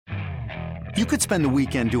You could spend the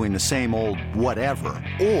weekend doing the same old whatever,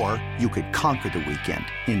 or you could conquer the weekend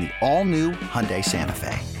in the all-new Hyundai Santa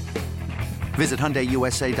Fe. Visit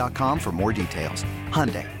HyundaiUSA.com for more details.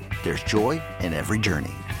 Hyundai, there's joy in every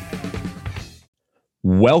journey.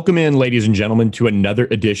 Welcome in, ladies and gentlemen, to another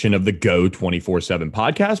edition of the Go 24/7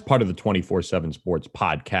 podcast, part of the 24/7 Sports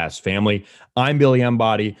podcast family. I'm Billy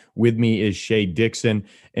Embody. With me is Shea Dixon,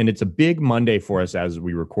 and it's a big Monday for us as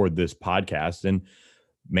we record this podcast, and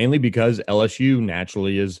mainly because LSU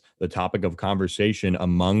naturally is the topic of conversation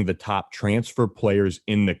among the top transfer players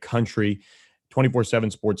in the country. 24/7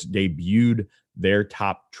 Sports debuted their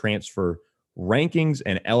top transfer rankings,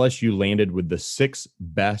 and LSU landed with the sixth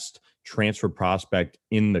best transfer prospect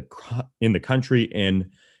in the country, and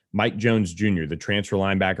Mike Jones Jr., the transfer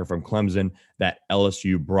linebacker from Clemson that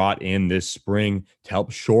LSU brought in this spring to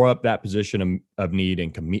help shore up that position of need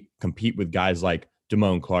and compete with guys like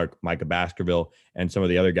Damone Clark, Micah Baskerville, and some of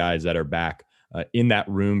the other guys that are back in that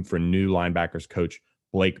room for new linebackers coach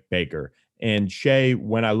Blake Baker. And Shea,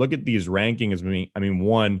 when I look at these rankings, I mean,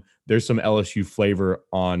 one, there's some LSU flavor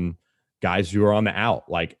on guys who are on the out,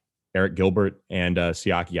 like Eric Gilbert and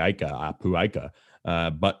Siaki Ika.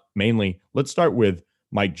 But mainly, let's start with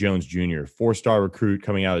Mike Jones Jr., four-star recruit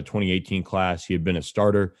coming out of the 2018 class. He had been a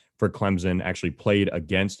starter for Clemson, actually played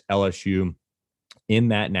against LSU in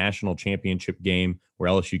that national championship game where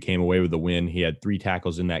LSU came away with the win. He had 3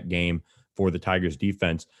 tackles in that game for the Tigers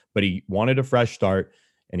defense, but he wanted a fresh start,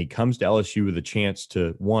 and he comes to LSU with a chance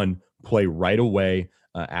to, one, play right away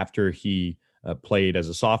after he played as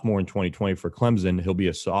a sophomore in 2020 for Clemson. He'll be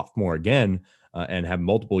a sophomore again and have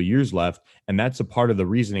multiple years left, and that's a part of the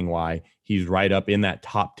reasoning why he's right up in that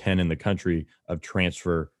top 10 in the country of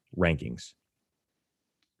transfer rankings.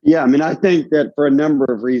 Yeah, I mean, I think that for a number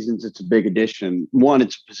of reasons, it's a big addition. One,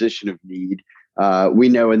 it's a position of need. We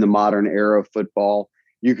know in the modern era of football,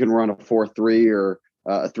 you can run a 4-3 or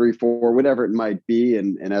a 3-4, whatever it might be.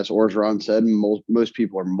 And as Orgeron said, most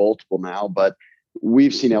people are multiple now. But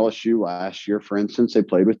we've seen LSU last year, for instance, they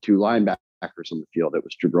played with 2 linebackers on the field. It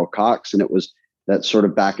was Jabril Cox, and it was that sort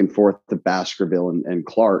of back and forth of Baskerville and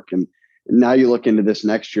Clark. And now you look into this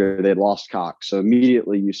next year, they lost Cox. So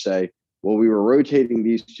immediately you say, well, we were rotating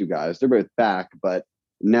these 2 guys. They're both back, but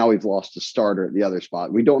now we've lost a starter at the other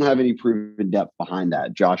spot. We don't have any proven depth behind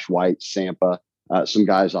that. Josh White, Sampa, some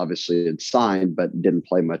guys obviously had signed, but didn't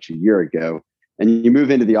play much a year ago. And you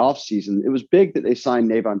move into the offseason, it was big that they signed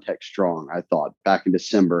Navon Tech Strong, I thought, back in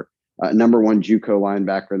December. Number 1 JUCO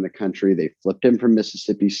linebacker in the country. They flipped him from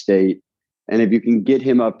Mississippi State. And if you can get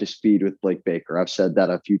him up to speed with Blake Baker, I've said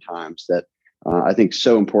that a few times, that I think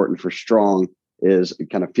so important for Strong is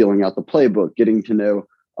kind of feeling out the playbook, getting to know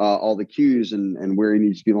all the cues and where he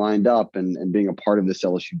needs to be lined up and being a part of this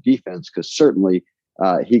LSU defense. Because certainly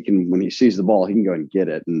he can, when he sees the ball, he can go and get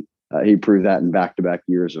it. And he proved that in back-to-back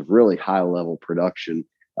years of really high-level production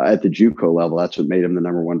at the JUCO level. That's what made him the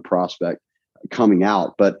number 1 prospect coming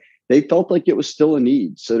out. But they felt like it was still a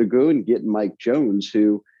need. So to go and get Mike Jones,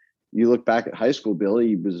 who you look back at high school, Billy,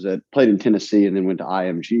 he was played in Tennessee and then went to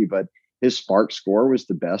IMG, but his SPARQ score was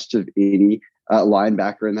the best of any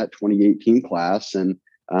linebacker in that 2018 class. And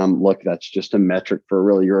look, that's just a metric for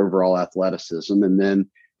really your overall athleticism. And then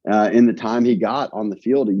in the time he got on the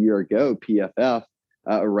field a year ago, PFF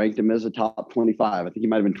ranked him as a top 25. I think he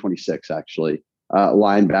might have been 26, actually,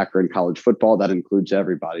 linebacker in college football. That includes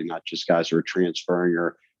everybody, not just guys who are transferring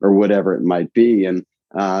or whatever it might be. And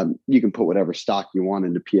you can put whatever stock you want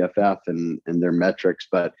into PFF and their metrics,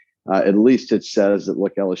 but at least it says that,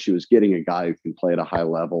 look, LSU is getting a guy who can play at a high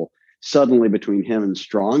level. Suddenly between him and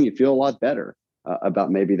Strong, you feel a lot better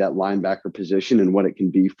about maybe that linebacker position and what it can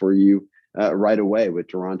be for you right away with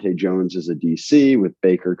Durante Jones as a DC, with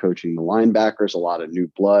Baker coaching the linebackers, a lot of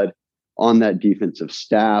new blood on that defensive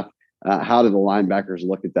staff. How do the linebackers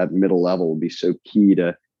look at that middle level will be so key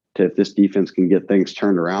to if this defense can get things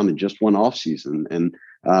turned around in just one offseason. And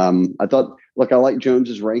I thought, look, I like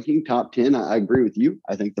Jones's ranking, top 10. I agree with you.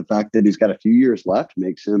 I think the fact that he's got a few years left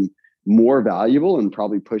makes him more valuable and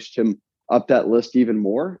probably pushed him up that list even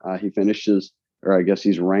more. He finishes, or I guess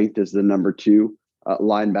he's ranked as the number 2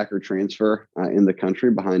 linebacker transfer in the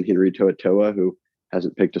country behind Henry To'oTo'o, who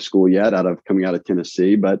hasn't picked a school yet coming out of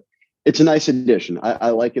Tennessee. But it's a nice addition. I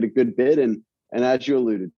like it a good bit. And as you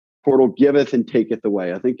alluded, portal giveth and taketh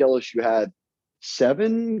away. I think LSU had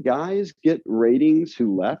 7 guys get ratings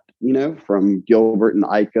who left, from Gilbert and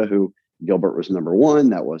Ika, who Gilbert was number 1.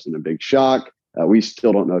 That wasn't a big shock. We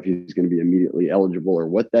still don't know if he's going to be immediately eligible or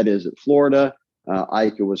what that is at Florida.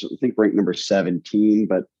 Ika was, I think, ranked number 17,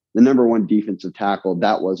 but the number 1 defensive tackle,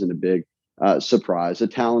 that wasn't a big surprise. A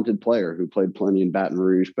talented player who played plenty in Baton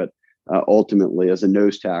Rouge, but ultimately as a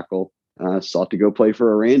nose tackle, sought to go play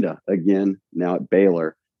for Aranda again, now at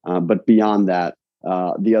Baylor. But beyond that,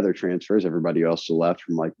 the other transfers, everybody else left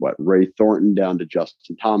from Ray Thornton down to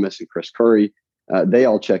Justin Thomas and Chris Curry. They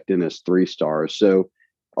all checked in as 3 stars. So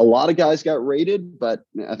a lot of guys got rated, but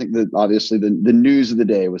I think that obviously the news of the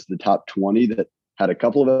day was the top 20 that had a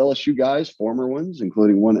couple of LSU guys, former ones,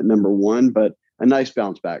 including one at number 1, but a nice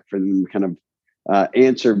bounce back for them to kind of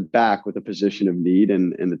answer back with a position of need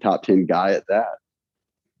and the top 10 guy at that.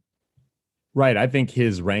 Right. I think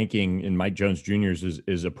his ranking in Mike Jones Jr.'s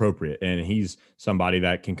is appropriate, and he's somebody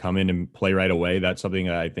that can come in and play right away. That's something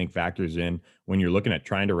that I think factors in when you're looking at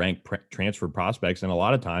trying to rank transfer prospects. And a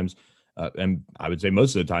lot of times, and I would say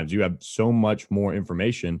most of the times, you have so much more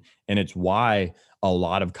information, and it's why a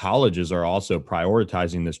lot of colleges are also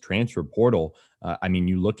prioritizing this transfer portal. I mean,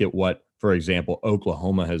 you look at what, for example,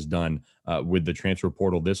 Oklahoma has done with the transfer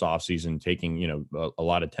portal this offseason, taking, a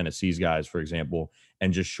lot of Tennessee's guys, for example,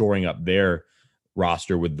 and just shoring up their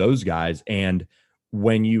roster with those guys. And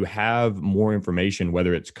when you have more information,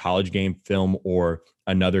 whether it's college game film or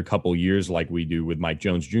another couple years like we do with Mike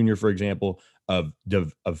Jones Jr., for example, of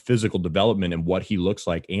physical development and what he looks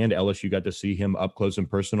like, and LSU got to see him up close and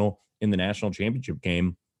personal in the national championship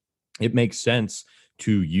game, it makes sense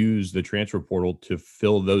to use the transfer portal to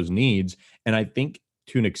fill those needs. And I think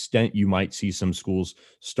to an extent, you might see some schools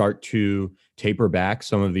start to taper back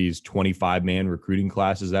some of these 25-man recruiting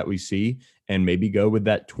classes that we see and maybe go with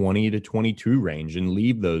that 20 to 22 range and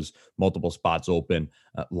leave those multiple spots open,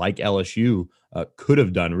 like LSU could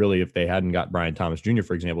have done. Really, if they hadn't got Brian Thomas Jr.,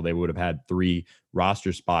 for example, they would have had 3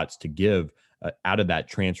 roster spots to give out of that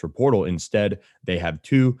transfer portal. Instead, they have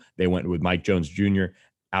 2. They went with Mike Jones Jr.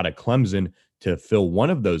 out of Clemson to fill one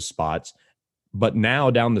of those spots. But now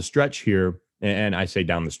down the stretch here, and I say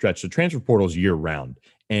down the stretch, the transfer portal is year round,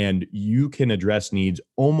 and you can address needs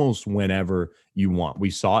almost whenever you want.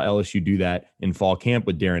 We saw LSU do that in fall camp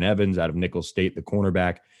with Darren Evans out of Nicholls State, the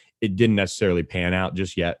cornerback. It didn't necessarily pan out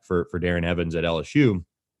just yet for Darren Evans at LSU,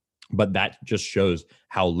 but that just shows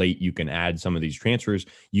how late you can add some of these transfers.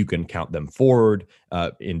 You can count them forward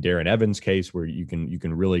in Darren Evans' case, where you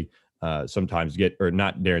can really sometimes get, or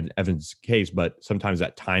not Darren Evans' case, but sometimes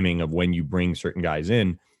that timing of when you bring certain guys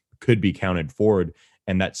in could be counted forward.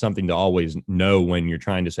 And that's something to always know when you're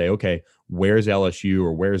trying to say, okay, where's LSU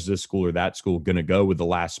or where's this school or that school going to go with the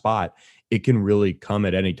last spot? It can really come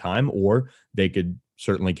at any time, or they could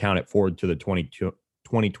certainly count it forward to the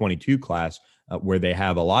 2022 class where they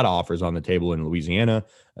have a lot of offers on the table in Louisiana.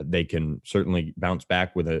 They can certainly bounce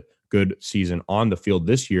back with a good season on the field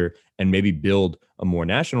this year and maybe build a more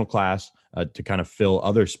national class to kind of fill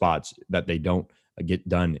other spots that they don't get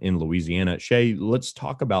done in Louisiana. Shay, let's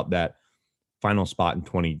talk about that final spot in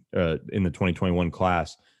the 2021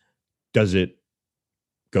 class. Does it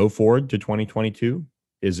go forward to 2022?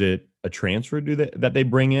 Is it a transfer that they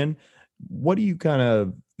bring in? What do you kind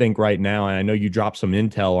of think right now? And I know you dropped some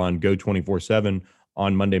intel on Go 24/7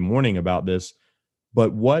 on Monday morning about this,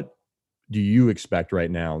 but what do you expect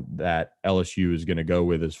right now that LSU is going to go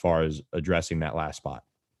with as far as addressing that last spot?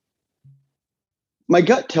 My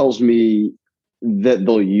gut tells me that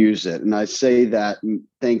they'll use it. And I say that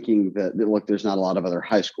thinking that, look, there's not a lot of other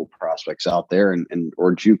high school prospects out there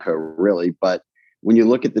or JUCO really. But when you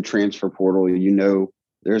look at the transfer portal,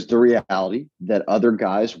 there's the reality that other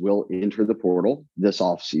guys will enter the portal this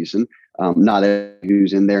offseason. Not everyone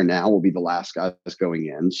who's in there now will be the last guy that's going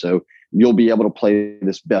in. So you'll be able to play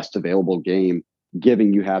this best available game,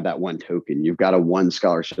 given you have that one token. You've got a 1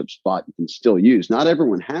 scholarship spot you can still use. Not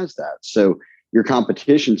everyone has that. So your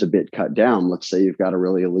competition's a bit cut down. Let's say you've got a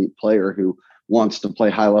really elite player who wants to play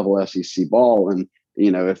high-level SEC ball, and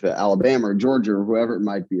if Alabama or Georgia or whoever it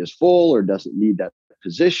might be is full or doesn't need that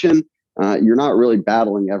position, you're not really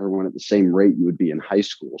battling everyone at the same rate you would be in high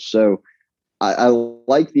school. So I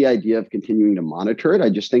like the idea of continuing to monitor it. I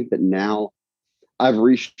just think that now I've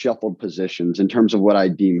reshuffled positions in terms of what I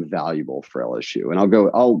deem valuable for LSU. And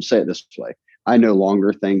I'll say it this way. I no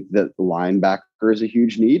longer think that the linebacker is a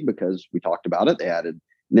huge need because we talked about it. They added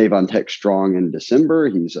Navon Tech-Strong in December.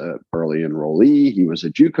 He's an early enrollee. He was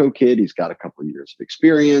a JUCO kid. He's got a couple of years of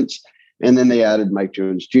experience. And then they added Mike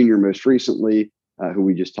Jones Jr. most recently, who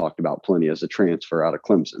we just talked about plenty as a transfer out of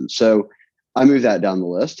Clemson. So I moved that down the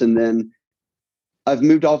list. And then I've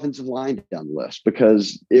moved offensive line down the list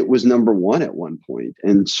because it was number 1 at one point.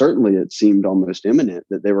 And certainly it seemed almost imminent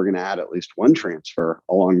that they were going to add at least 1 transfer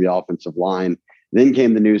along the offensive line. Then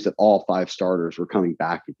came the news that all 5 starters were coming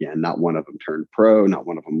back again. Not one of them turned pro, not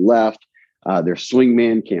one of them left. Their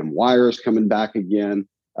swingman, Cam Wires, coming back again.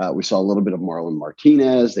 We saw a little bit of Marlon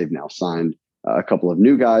Martinez. They've now signed a couple of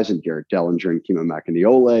new guys in Garrett Dellinger and Kimo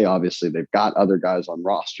Makaniole. Obviously, they've got other guys on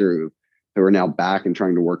roster who who are now back and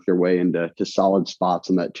trying to work their way into solid spots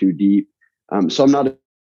in that 2 deep. So I'm not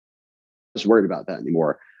as worried about that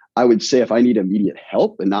anymore. I would say if I need immediate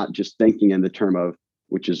help and not just thinking in the term of,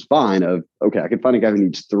 which is fine, of, okay, I can find a guy who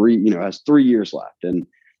needs has 3 years left. And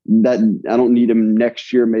that I don't need him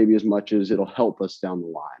next year, maybe as much as it'll help us down the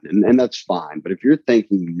line. And that's fine. But if you're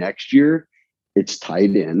thinking next year, it's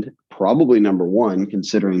tight end, probably number one,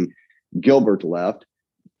 considering Gilbert left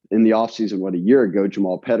in the offseason, a year ago,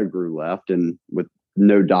 Jamal Pettigrew left, and with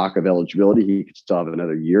no doc of eligibility, he could still have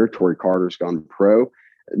another year. Torrey Carter's gone pro.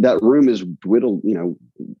 That room is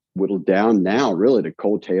whittled down now really to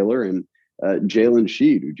Cole Taylor and Jalen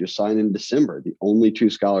Sheed, who just signed in December, the only 2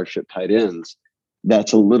 scholarship tight ends.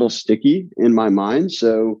 That's a little sticky in my mind.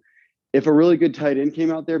 So if a really good tight end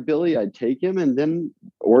came out there, Billy, I'd take him. And then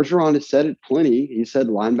Orgeron has said it plenty. He said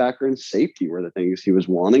linebacker and safety were the things he was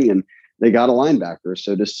wanting, and they got a linebacker.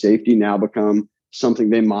 So does safety now become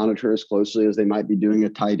something they monitor as closely as they might be doing a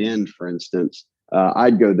tight end, for instance?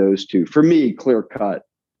 I'd go those 2. For me, clear cut.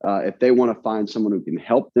 If they want to find someone who can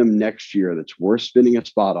help them next year that's worth spending a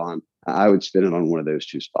spot on, I would spend it on one of those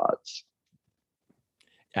 2 spots.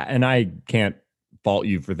 And I can't fault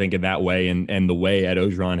you for thinking that way. And the way Ed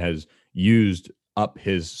Orgeron has used up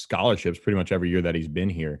his scholarships pretty much every year that he's been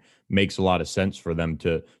here makes a lot of sense for them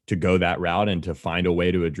to go that route and to find a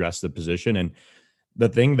way to address the position. And the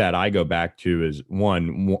thing that I go back to is,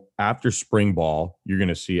 one, after spring ball, you're going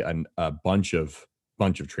to see a bunch of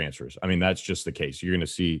transfers. I mean, that's just the case. You're going to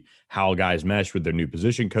see how guys mesh with their new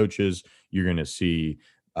position coaches. You're going to see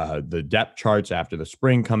the depth charts after the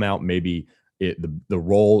spring come out. Maybe the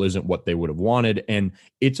role isn't what they would have wanted. And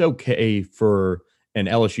it's okay and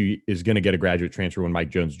LSU is going to get a graduate transfer when Mike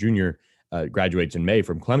Jones Jr. Graduates in May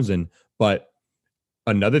from Clemson. But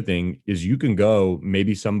another thing is you can go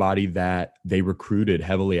maybe somebody that they recruited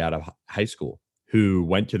heavily out of high school who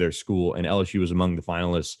went to their school and LSU was among the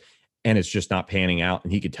finalists, and it's just not panning out.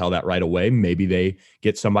 And he could tell that right away. Maybe they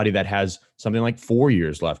get somebody that has something like 4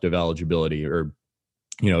 years left of eligibility, or,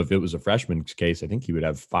 if it was a freshman's case, I think he would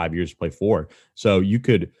have 5 years to play 4. So you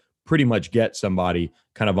could pretty much get somebody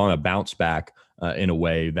kind of on a bounce back in a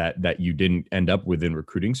way that you didn't end up with in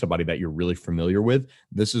recruiting, somebody that you're really familiar with.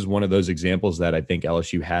 This is one of those examples that I think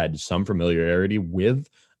LSU had some familiarity with.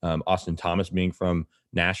 Austin Thomas, being from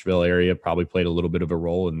Nashville area, probably played a little bit of a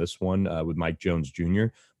role in this one with Mike Jones Jr.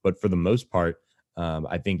 But for the most part,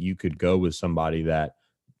 I think you could go with somebody that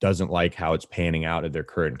doesn't like how it's panning out at their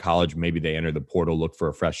current college. Maybe they enter the portal, look for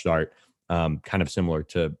a fresh start, kind of similar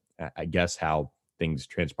to, I guess, how things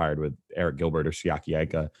transpired with Eric Gilbert or Siaki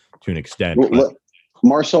Ika to an extent. Well,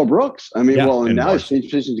 Marcel Brooks. I mean, and now he's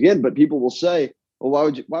changed positions again, but people will say,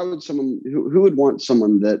 well, why would someone who would want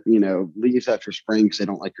someone that, leaves after spring because they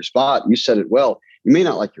don't like your spot? You said it well. You may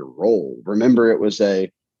not like your role. Remember, it was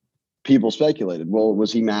people speculated, well,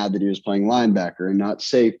 was he mad that he was playing linebacker and not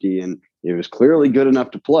safety? And he was clearly good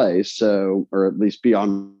enough to play, or at least be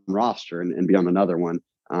on roster and be on another one.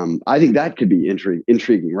 I think that could be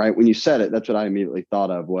intriguing, right? When you said it, that's what I immediately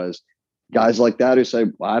thought of, was guys like that who say,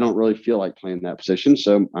 well, I don't really feel like playing that position,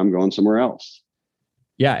 so I'm going somewhere else.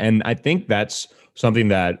 Yeah, and I think that's something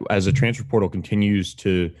that as the transfer portal continues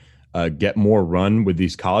to get more run with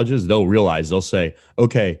these colleges, they'll say,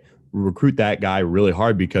 okay, recruit that guy really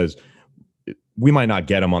hard because we might not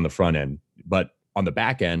get him on the front end, but on the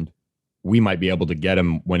back end, we might be able to get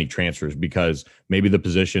him when he transfers because maybe the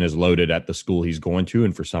position is loaded at the school he's going to,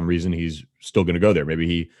 and for some reason he's still going to go there. Maybe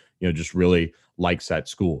he, just really likes that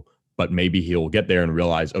school, but maybe he'll get there and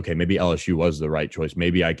realize, okay, maybe LSU was the right choice.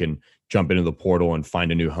 Maybe I can jump into the portal and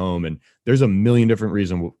find a new home. And there's a million different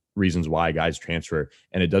reasons why guys transfer,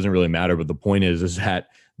 and it doesn't really matter. But the point is that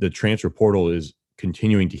the transfer portal is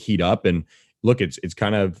continuing to heat up. And look, it's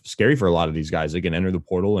kind of scary for a lot of these guys. They can enter the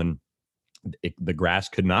portal and the grass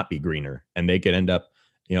could not be greener, and they could end up,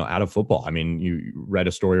 out of football. I mean, you read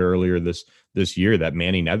a story earlier this year that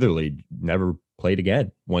Manny Netherly never played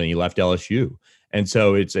again when he left LSU. And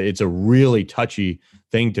so it's a really touchy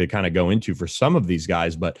thing to kind of go into for some of these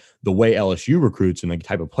guys. But the way LSU recruits and the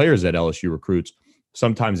type of players that LSU recruits,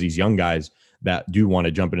 sometimes these young guys that do want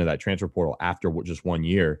to jump into that transfer portal after just 1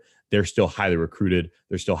 year, they're still highly recruited.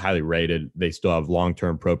 They're still highly rated. They still have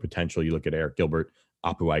long-term pro potential. You look at Eric Gilbert,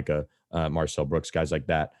 Apu Ika, Marcel Brooks, guys like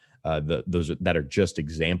that. Those that are just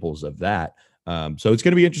examples of that. So it's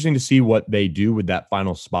going to be interesting to see what they do with that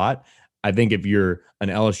final spot. I think if you're an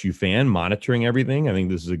LSU fan monitoring everything, I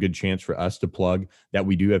think this is a good chance for us to plug that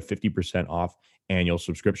we do have 50% off annual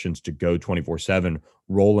subscriptions to Go 24/7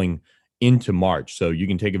 rolling into March. So you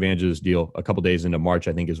can take advantage of this deal a couple days into March,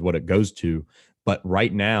 I think is what it goes to. But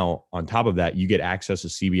right now, on top of that, you get access to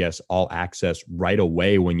CBS All Access right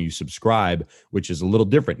away when you subscribe, which is a little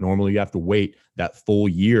different. Normally, you have to wait that full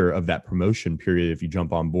year of that promotion period if you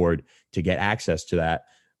jump on board to get access to that.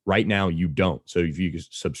 Right now, you don't. So if you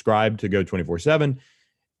subscribe to Go 24/7,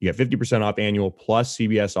 you get 50% off annual plus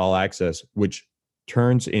CBS All Access, which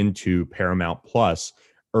turns into Paramount Plus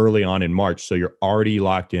early on in March. So you're already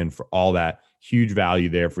locked in for all that. Huge value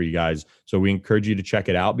there for you guys. So we encourage you to check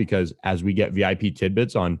it out, because as we get VIP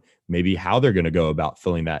tidbits on maybe how they're going to go about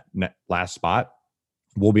filling that last spot,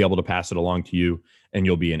 we'll be able to pass it along to you, and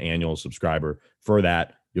you'll be an annual subscriber for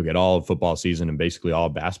that. You'll get all of football season and basically all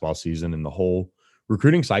of basketball season and the whole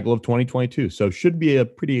recruiting cycle of 2022. So should be a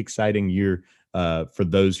pretty exciting year for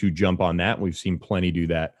those who jump on that. We've seen plenty do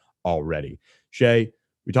that already. Shay,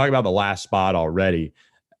 we talked about the last spot already.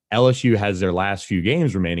 LSU has their last few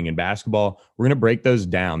games remaining in basketball. We're going to break those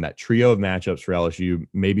down, that trio of matchups for LSU.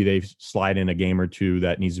 Maybe they slide in a game or two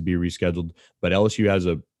that needs to be rescheduled, but LSU has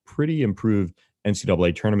a pretty improved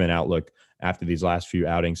NCAA tournament outlook after these last few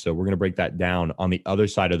outings. So we're going to break that down on the other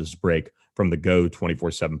side of this break from the Go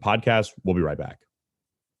 24/7 podcast. We'll be right back.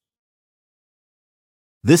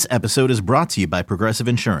 This episode is brought to you by Progressive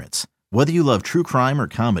Insurance. Whether you love true crime or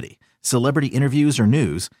comedy, celebrity interviews or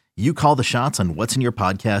news, you call the shots on what's in your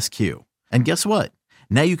podcast queue. And guess what?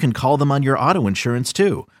 Now you can call them on your auto insurance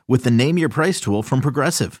too, with the Name Your Price tool from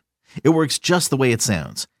Progressive. It works just the way it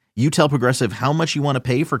sounds. You tell Progressive how much you want to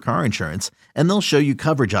pay for car insurance, and they'll show you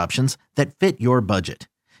coverage options that fit your budget.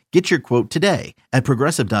 Get your quote today at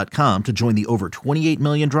Progressive.com to join the over 28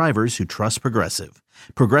 million drivers who trust Progressive.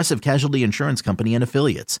 Progressive Casualty Insurance Company and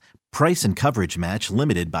Affiliates. Price and coverage match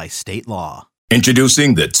limited by state law.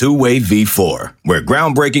 Introducing the Two-Way V4, where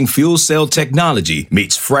groundbreaking fuel cell technology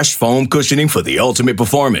meets fresh foam cushioning for the ultimate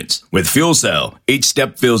performance. With Fuel Cell, each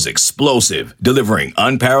step feels explosive, delivering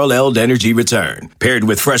unparalleled energy return. Paired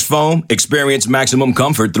with fresh foam, experience maximum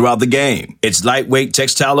comfort throughout the game. Its lightweight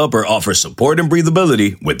textile upper offers support and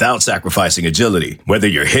breathability without sacrificing agility. Whether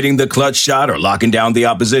you're hitting the clutch shot or locking down the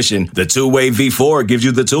opposition, the Two-Way V4 gives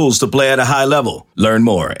you the tools to play at a high level. Learn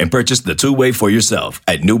more and purchase the Two-Way for yourself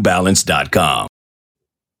at newbalance.com.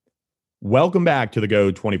 Welcome back to the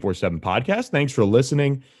Go 24/7 podcast. Thanks for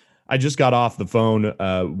listening. I just got off the phone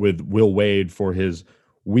with Will Wade for his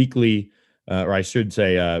weekly, or I should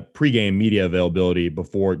say pregame media availability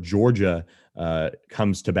before Georgia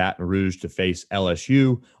comes to Baton Rouge to face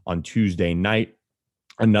LSU on Tuesday night.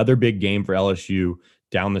 Another big game for LSU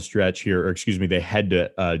down the stretch here, or excuse me, they head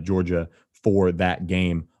to Georgia for that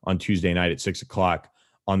game on Tuesday night at 6 o'clock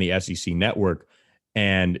on the SEC network.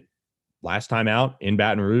 And last time out in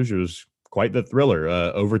Baton Rouge, it was quite the thriller.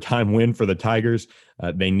 Overtime win for the Tigers.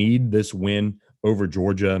 They need this win over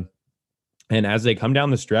Georgia. And as they come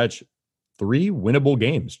down the stretch, 3 winnable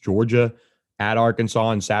games. Georgia at Arkansas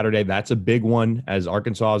on Saturday. That's a big one, as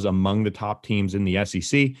Arkansas is among the top teams in the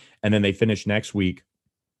SEC. And then they finish next week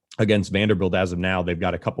against Vanderbilt. As of now, they've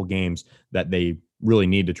got a couple games that they really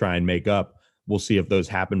need to try and make up. We'll see if those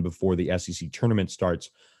happen before the SEC tournament starts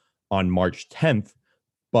on March 10th.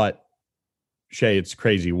 But Shay, it's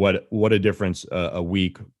crazy what a difference a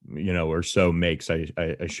week, or so makes.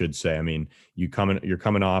 I should say. I mean, you're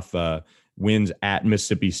coming off wins at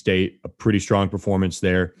Mississippi State, a pretty strong performance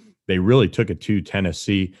there. They really took it to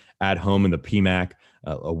Tennessee at home in the PMAC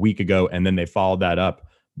a week ago, and then they followed that up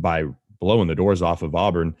by blowing the doors off of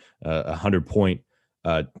Auburn, 100-point,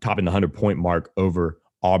 topping the 100-point mark over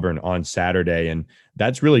Auburn on Saturday. And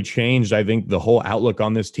that's really changed, I think, the whole outlook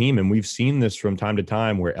on this team. And we've seen this from time to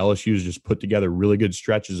time where LSU's just put together really good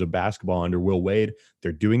stretches of basketball under Will Wade.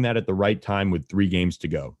 They're doing that at the right time with 3 games to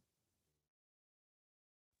go.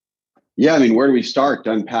 Yeah, I mean, where do we start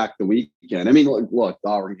to unpack the weekend? I mean, look, the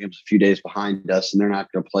Auburn game's a few days behind us, and they're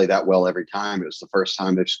not going to play that well every time. It was the first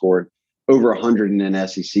time they've scored over 100 in an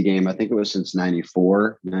SEC game. I think it was since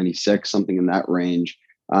 94, 96, something in that range.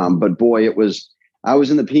 But boy, I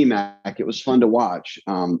was in the PMAC. It was fun to watch.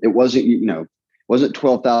 It wasn't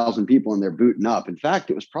 12,000 people in there booting up. In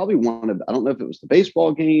fact, it was probably I don't know if it was the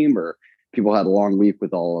baseball game or people had a long week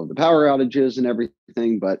with all of the power outages and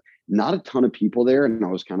everything, but not a ton of people there. And I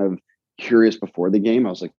was kind of curious before the game.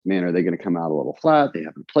 I was like, man, are they going to come out a little flat? They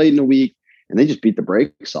haven't played in a week, and they just beat the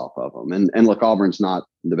brakes off of them. And look, Auburn's not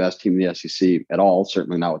the best team in the SEC at all.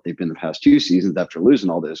 Certainly not what they've been the past 2 seasons after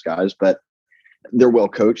losing all those guys, but they're well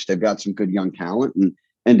coached. They've got some good young talent,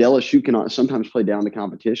 and LSU can sometimes play down the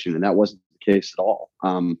competition, and that wasn't the case at all.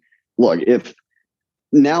 Look, if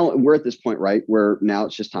now we're at this point, right, where now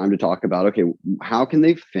it's just time to talk about, okay, how can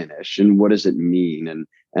they finish and what does it mean? And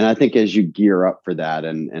And I think as you gear up for that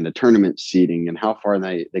and a tournament seeding and how far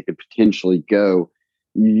they could potentially go,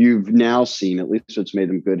 you've now seen, at least what's made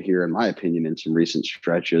them good here, in my opinion, in some recent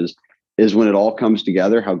stretches, is when it all comes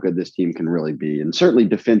together, how good this team can really be. And certainly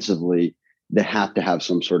defensively, they have to have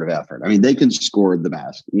some sort of effort. I mean, they can score the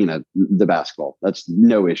basketball. That's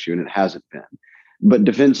no issue, and it hasn't been. But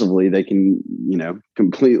defensively, they can,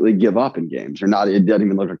 completely give up in games or not. It doesn't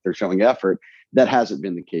even look like they're showing effort. That hasn't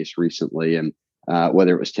been the case recently. And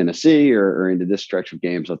whether it was Tennessee or into this stretch of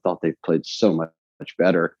games, I thought they've played so much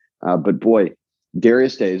better. But boy,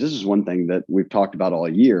 Darius Days, this is one thing that we've talked about all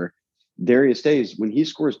year. Darius Days, when he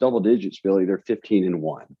scores double digits, Billy, they're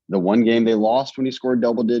 15-1. The one game they lost when he scored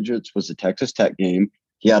double digits was the Texas Tech game.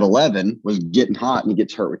 He had 11, was getting hot, and he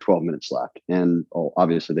gets hurt with 12 minutes left. And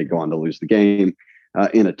obviously they go on to lose the game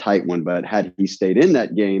in a tight one. But had he stayed in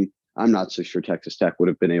that game, I'm not so sure Texas Tech would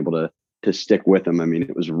have been able to stick with him. I mean,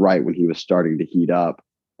 it was right when he was starting to heat up.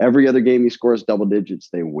 Every other game he scores double digits,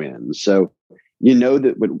 they win. So you know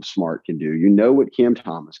that what Smart can do. You know what Cam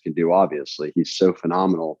Thomas can do, obviously. He's so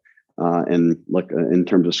phenomenal. And look, in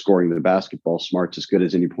terms of scoring the basketball, Smart's as good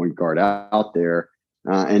as any point guard out there.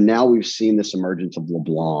 And now we've seen this emergence of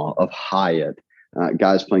LeBlanc, of Hyatt,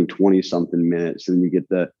 guys playing 20-something minutes. And you get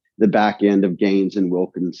the back end of Gaines and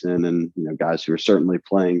Wilkinson and, guys who are certainly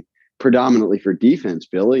playing predominantly for defense,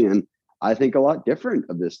 Billy. And I think a lot different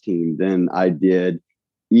of this team than I did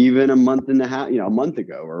even a month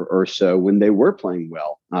ago or so, when they were playing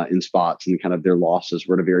well in spots, and kind of their losses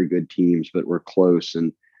were to very good teams, but were close.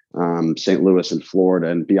 And St. Louis and Florida,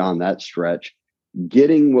 and beyond that stretch,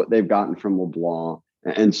 getting what they've gotten from LeBlanc,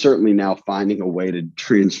 and certainly now finding a way to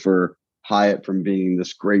transfer Hyatt from being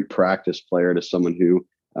this great practice player to someone who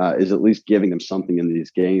is at least giving them something in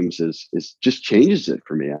these games is just changes it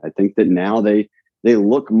for me. I think that now they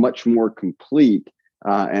look much more complete,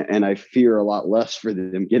 and I fear a lot less for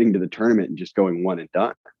them getting to the tournament and just going one and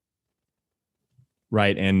done.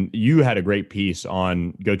 Right. And you had a great piece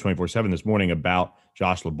on Go 24/7 this morning about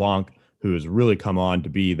Josh LeBlanc, who has really come on to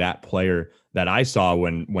be that player that I saw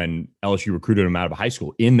when LSU recruited him out of high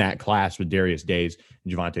school, in that class with Darius Days,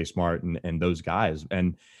 Javonte Smart, and those guys.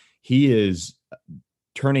 And he is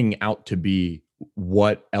turning out to be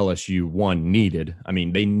what LSU needed. I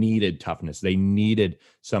mean, they needed toughness. They needed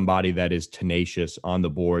somebody that is tenacious on the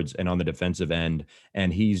boards and on the defensive end.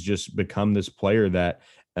 And he's just become this player that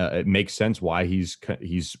it makes sense why he's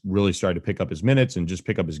really started to pick up his minutes and just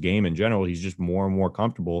pick up his game in general. He's just more and more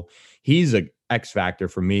comfortable. He's a X factor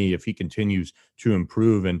for me if he continues to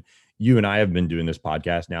improve. And you and I have been doing this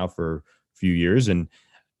podcast now for a few years, and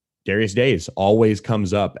Darius Days always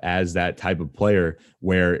comes up as that type of player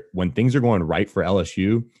where when things are going right for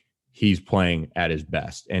LSU, he's playing at his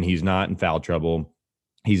best and he's not in foul trouble.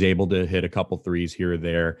 He's able to hit a couple threes here or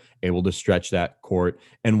there, able to stretch that court.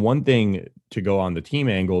 And one thing to go on the team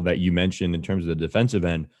angle that you mentioned in terms of the defensive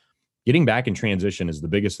end, getting back in transition is the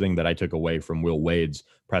biggest thing that I took away from Will Wade's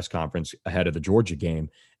press conference ahead of the Georgia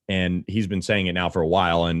game. And he's been saying it now for a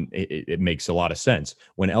while, and it makes a lot of sense.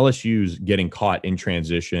 When LSU's getting caught in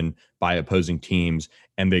transition by opposing teams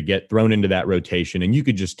and they get thrown into that rotation, and you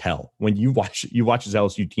could just tell when you watch this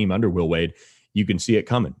LSU team under Will Wade, you can see it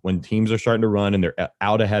coming. When teams are starting to run and they're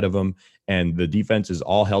out ahead of them and the defense is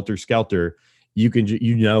all helter-skelter,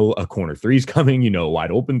 a corner three's coming, a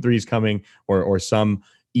wide open three's coming, or some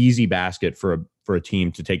easy basket for a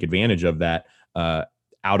team to take advantage of that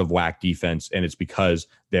out of whack defense. And it's because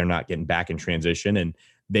they're not getting back in transition. And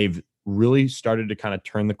they've really started to kind of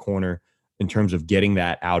turn the corner in terms of getting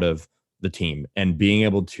that out of the team and being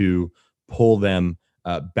able to pull them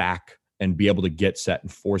back and be able to get set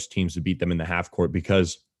and force teams to beat them in the half court.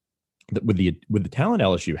 Because with the talent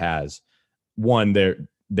LSU has, one,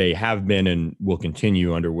 they have been and will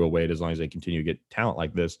continue under Will Wade, as long as they continue to get talent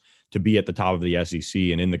like this, to be at the top of the SEC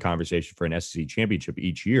and in the conversation for an SEC championship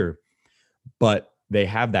each year. But they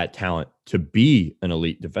have that talent to be an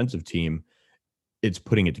elite defensive team. It's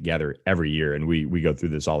putting it together every year. And we go through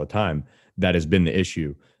this all the time. That has been the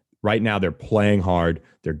issue. Right now, they're playing hard.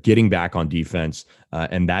 They're getting back on defense.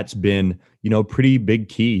 And that's been, pretty big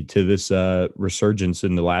key to this resurgence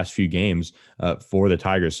in the last few games for the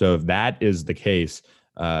Tigers. So if that is the case,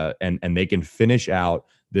 and they can finish out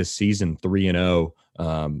this season 3-0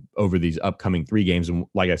 over these upcoming 3 games, and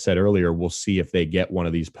like I said earlier, we'll see if they get one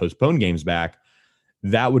of these postponed games back.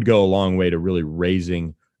 That would go a long way to really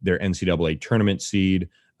raising their NCAA tournament seed,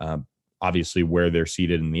 obviously where they're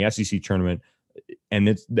seated in the SEC tournament, and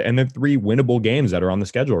the 3 winnable games that are on the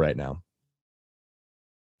schedule right now.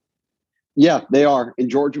 Yeah, they are. And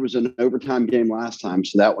Georgia was an overtime game last time,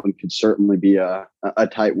 so that one could certainly be a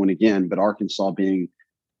tight one again. But Arkansas being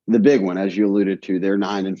the big one, as you alluded to, they're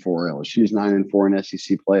 9-4. LSU's 9-4 in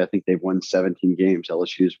SEC play. I think they've won 17 games.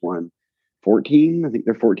 LSU's won 14. I think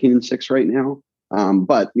they're 14-6 right now.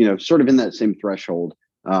 But, sort of in that same threshold.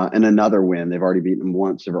 And another win. They've already beaten them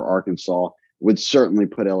once over Arkansas. Would certainly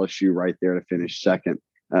put LSU right there to finish second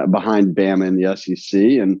behind Bama in the SEC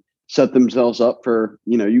and set themselves up for,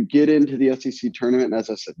 you get into the SEC tournament. And as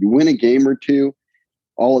I said, you win a game or two,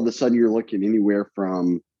 all of a sudden you're looking anywhere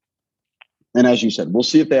from, and as you said, we'll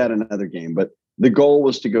see if they had another game, but the goal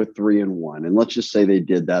was to go 3-1. And let's just say they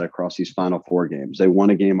did that across these final 4 games. They won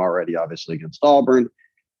a game already, obviously, against Auburn.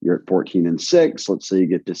 You're at 14-6. Let's say you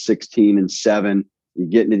get to 16-7. You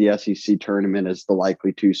get into the SEC tournament as the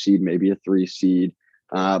likely 2 seed, maybe a 3 seed,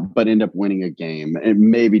 but end up winning a game and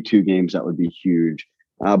maybe 2 games. That would be huge.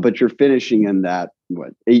 But you're finishing in that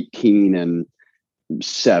 18-7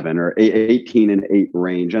 or 18-8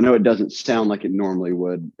 range. I know it doesn't sound like it normally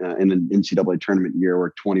would in an NCAA tournament year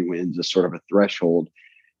where 20 wins is sort of a threshold,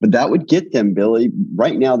 but that would get them, Billy.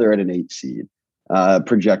 Right now they're at an 8 seed,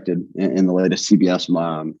 projected in the latest CBS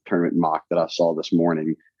tournament mock that I saw this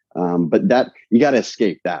morning. But that you got to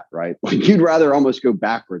escape that, right? Like you'd rather almost go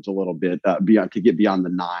backwards a little bit to get beyond the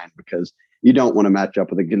 9, because you don't want to match up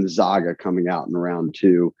with a Gonzaga coming out in round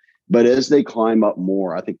 2. But as they climb up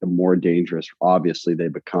more, I think the more dangerous, obviously, they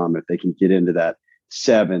become if they can get into that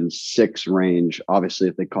 7-6 range. Obviously,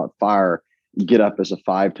 if they caught fire, get up as a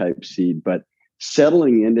 5 type seed. But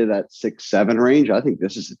settling into that 6-7 range, I think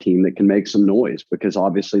this is a team that can make some noise, because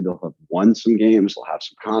obviously they'll have won some games, they'll have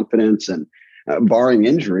some confidence, and barring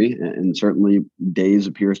injury, and certainly Days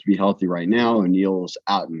appears to be healthy right now. O'Neal's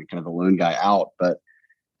out and kind of the lone guy out, but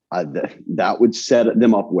that would set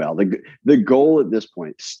them up well. The goal at this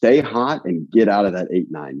point, stay hot and get out of that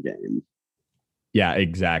 8-9 game. Yeah,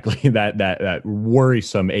 exactly. That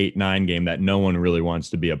worrisome 8-9 game that no one really wants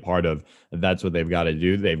to be a part of. That's what they've got to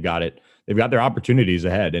do. They've got their opportunities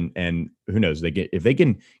ahead, and who knows? If they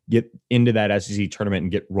can get into that SEC tournament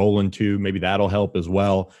and get rolling too, maybe that'll help as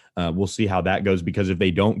well. We'll see how that goes, because if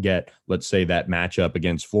they don't get, let's say, that matchup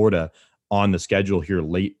against Florida on the schedule here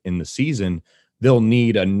late in the season, they'll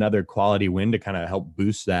need another quality win to kind of help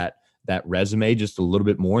boost that resume just a little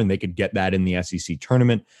bit more, and they could get that in the SEC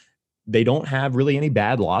tournament. They don't have really any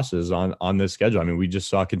bad losses on this schedule. I mean, we just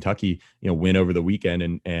saw Kentucky, win over the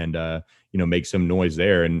weekend and make some noise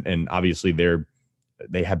there. And obviously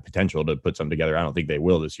they have potential to put something together. I don't think they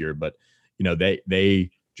will this year, but they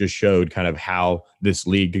just showed kind of how this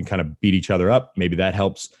league can kind of beat each other up. Maybe that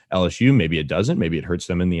helps LSU. Maybe it doesn't. Maybe it hurts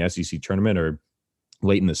them in the SEC tournament or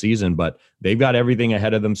late in the season, but they've got everything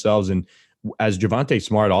ahead of themselves. And as Javonte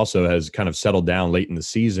Smart also has kind of settled down late in the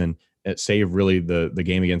season, save really the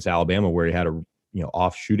game against Alabama where he had a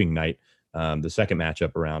off shooting night, the second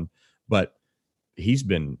matchup around, but he's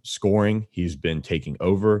been scoring, he's been taking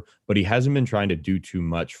over, but he hasn't been trying to do too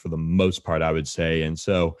much for the most part, I would say. And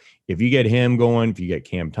so if you get him going, if you get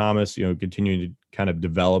Cam Thomas, continuing to kind of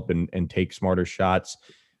develop and take smarter shots,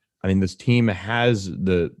 I mean, this team has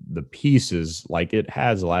the pieces like it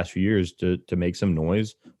has the last few years to make some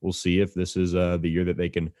noise. We'll see if this is the year that they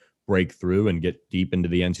can break through and get deep into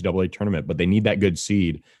the NCAA tournament, but they need that good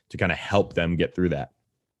seed to kind of help them get through that.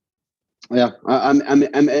 Yeah, I'm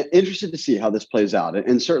interested to see how this plays out,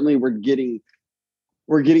 and certainly we're getting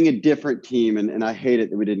a different team, and I hate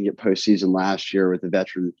it that we didn't get postseason last year with the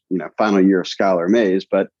veteran, final year of Skylar Mays,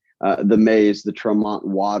 but the Mays, the Tremont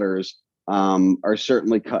Waters are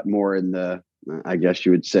certainly cut more in the, I guess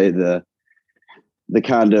you would say, the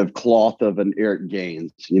kind of cloth of an Eric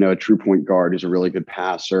Gaines, a true point guard who's a really good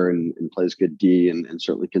passer and plays good D and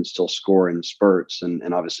certainly can still score in spurts. And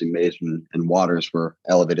obviously Mays and Waters were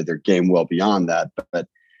elevated their game well beyond that. But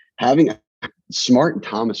having Smart and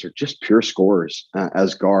Thomas are just pure scorers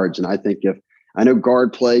as guards. And I think I know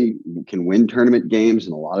guard play can win tournament games,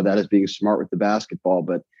 and a lot of that is being smart with the basketball,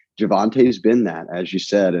 but Javonte's been that, as you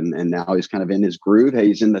said, and now he's kind of in his groove. Hey,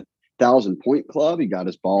 he's in the 1,000-point club. He got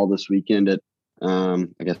his ball this weekend at I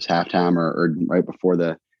guess halftime or right before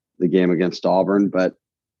the game against Auburn, but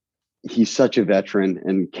he's such a veteran.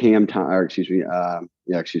 And Cam Thomas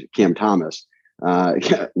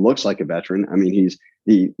looks like a veteran. I mean, he's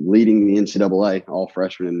leading the NCAA all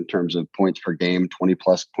freshmen in terms of points per game,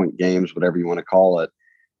 20+ point games, whatever you want to call it.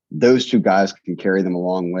 Those two guys can carry them a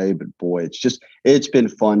long way, but boy, it's been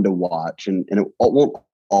fun to watch, and it won't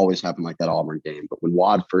always happen like that Auburn game. But when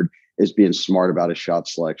Watford is being smart about his shot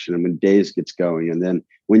selection, and when Days gets going, and then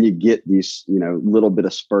when you get these, little bit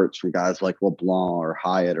of spurts from guys like LeBlanc or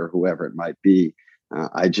Hyatt or whoever it might be,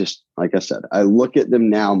 like I said, I look at them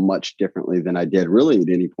now much differently than I did really at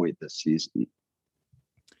any point this season.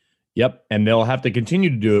 Yep. And they'll have to continue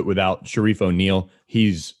to do it without Sharif O'Neal.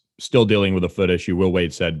 He's still dealing with a foot issue. Will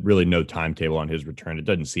Wade said really no timetable on his return. It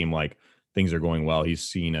doesn't seem like things are going well. He's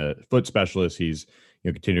seen a foot specialist. He's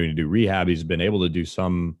continuing to do rehab. He's been able to do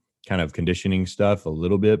some kind of conditioning stuff a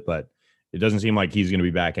little bit, but it doesn't seem like he's going to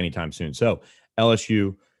be back anytime soon. So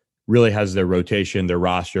LSU really has their rotation, their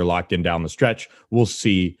roster locked in down the stretch. We'll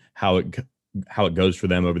see how it goes for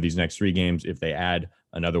them over these next 3 games if they add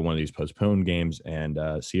another one of these postponed games, and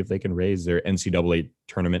see if they can raise their NCAA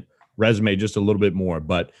tournament resume just a little bit more.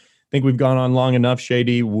 But I think we've gone on long enough,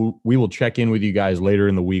 Shady. We will check in with you guys later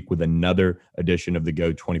in the week with another edition of the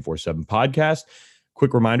Go 24/7 podcast.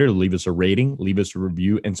 Quick reminder to leave us a rating, leave us a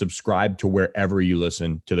review, and subscribe to wherever you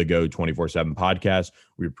listen to the Go 24/7 podcast.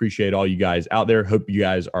 We appreciate all you guys out there. Hope you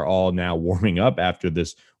guys are all now warming up after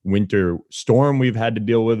this winter storm we've had to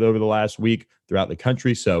deal with over the last week throughout the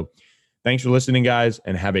country. So thanks for listening, guys,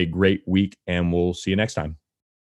 and have a great week, and we'll see you next time.